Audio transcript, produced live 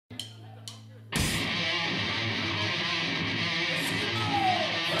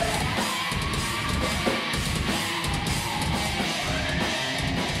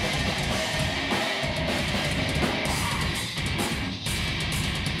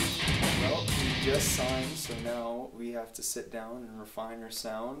just signed, so now we have to sit down and refine our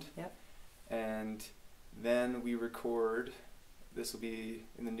sound. Yep. And then we record. This will be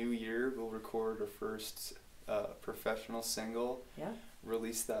in the new year. We'll record our first professional single. Yeah.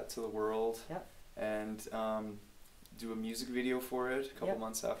 Release that to the world. Yep. And do a music video for it a couple Yep.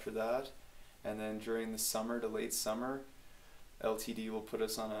 months after that. And then during the summer to late summer, LTD will put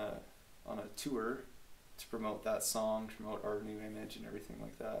us on a tour to promote that song, promote our new image and everything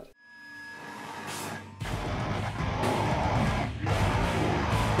like that.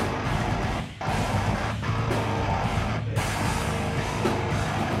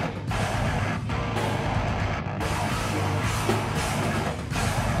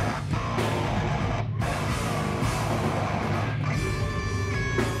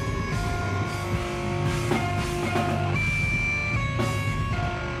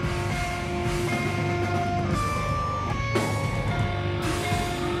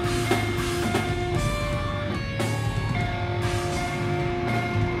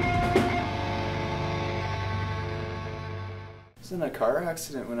 In a car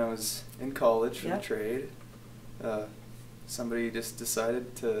accident when I was in college for the trade. Somebody just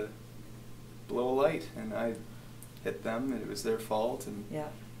decided to blow a light and I hit them and it was their fault, and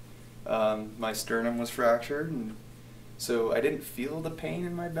my sternum was fractured, and so I didn't feel the pain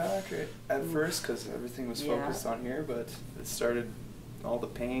in my back at first because everything was focused on here, but all the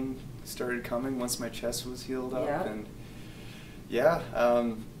pain started coming once my chest was healed up, and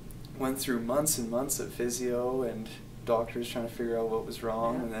went through months and months of physio and doctors trying to figure out what was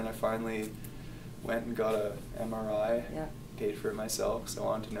wrong, and then I finally went and got a MRI, paid for it myself because I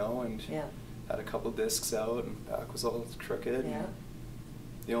wanted to know, and had a couple discs out and back was all crooked.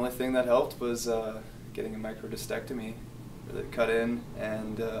 The only thing that helped was getting a microdiscectomy, where they cut in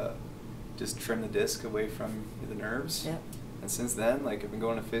and just trim the disc away from the nerves. And since then, like, I've been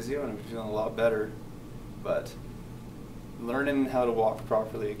going to physio and I've been feeling a lot better, but learning how to walk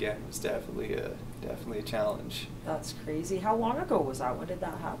properly again was definitely a challenge. That's crazy. How long ago was that? When did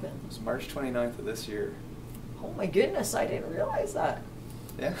that happen? It was March 29th of this year. Oh my goodness, I didn't realize that.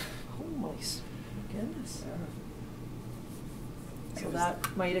 Yeah. Oh my goodness. Yeah. So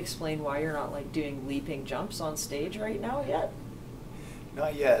that might explain why you're not like doing leaping jumps on stage right now yet?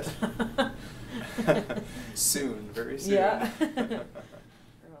 Not yet. Soon, very soon. Yeah. Oh,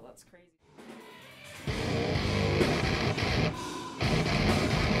 that's crazy.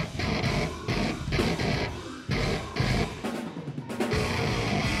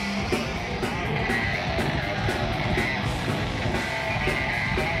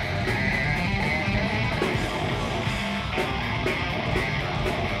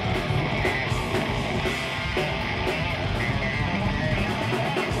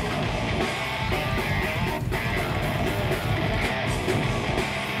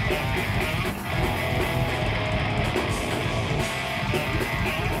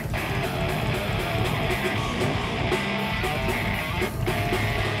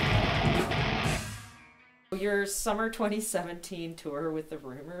 Your summer 2017 tour with the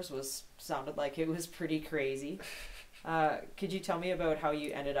Rumors sounded like it was pretty crazy. Could you tell me about how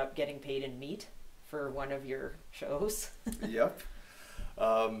you ended up getting paid in meat for one of your shows? Yep.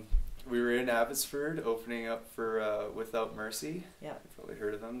 We were in Abbotsford opening up for Without Mercy. Yeah. You've probably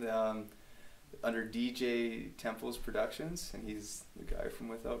heard of them. Under DJ Temple's Productions, and he's the guy from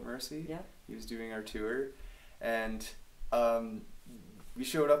Without Mercy. Yeah. He was doing our tour, and we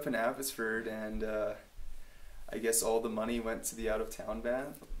showed up in Abbotsford, and I guess all the money went to the out-of-town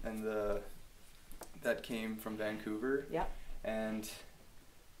band, and that came from Vancouver. Yeah. And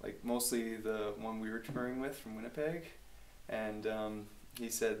like mostly the one we were touring with from Winnipeg, and he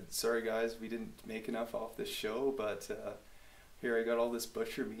said, "Sorry guys, we didn't make enough off this show, but here I got all this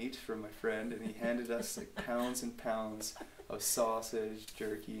butcher meat from my friend," and he handed us like pounds and pounds of sausage,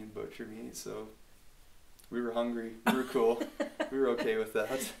 jerky, and butcher meat. So we were hungry. We were cool. We were okay with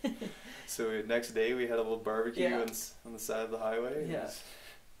that. So next day we had a little barbecue on the side of the highway. Yeah. It was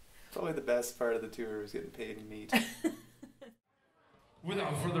probably the best part of the tour was getting paid in meat.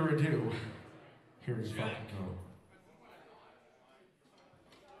 Without further ado, here is Valenco.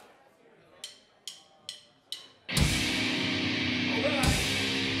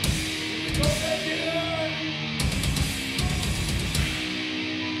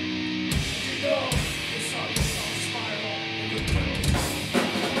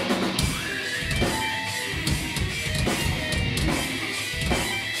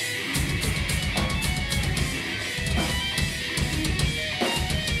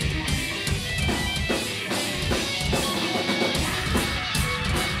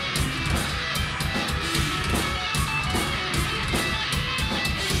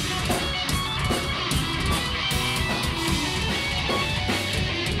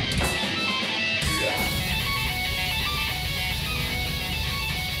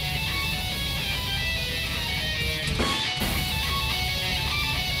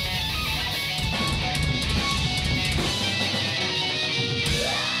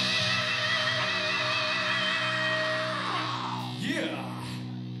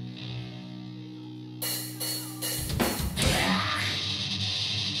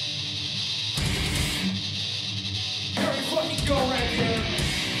 go right here.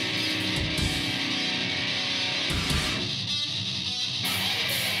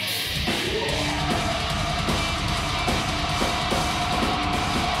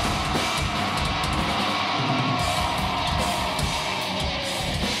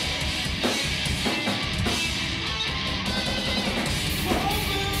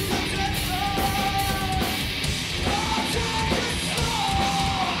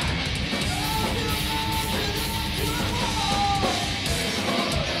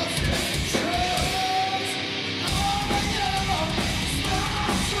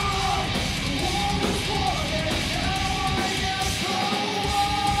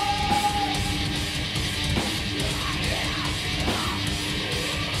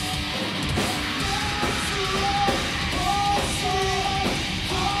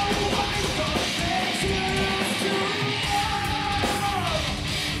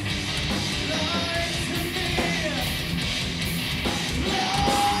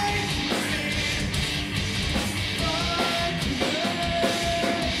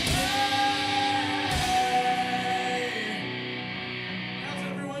 How's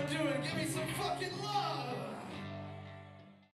everyone doing? Give me some fucking love!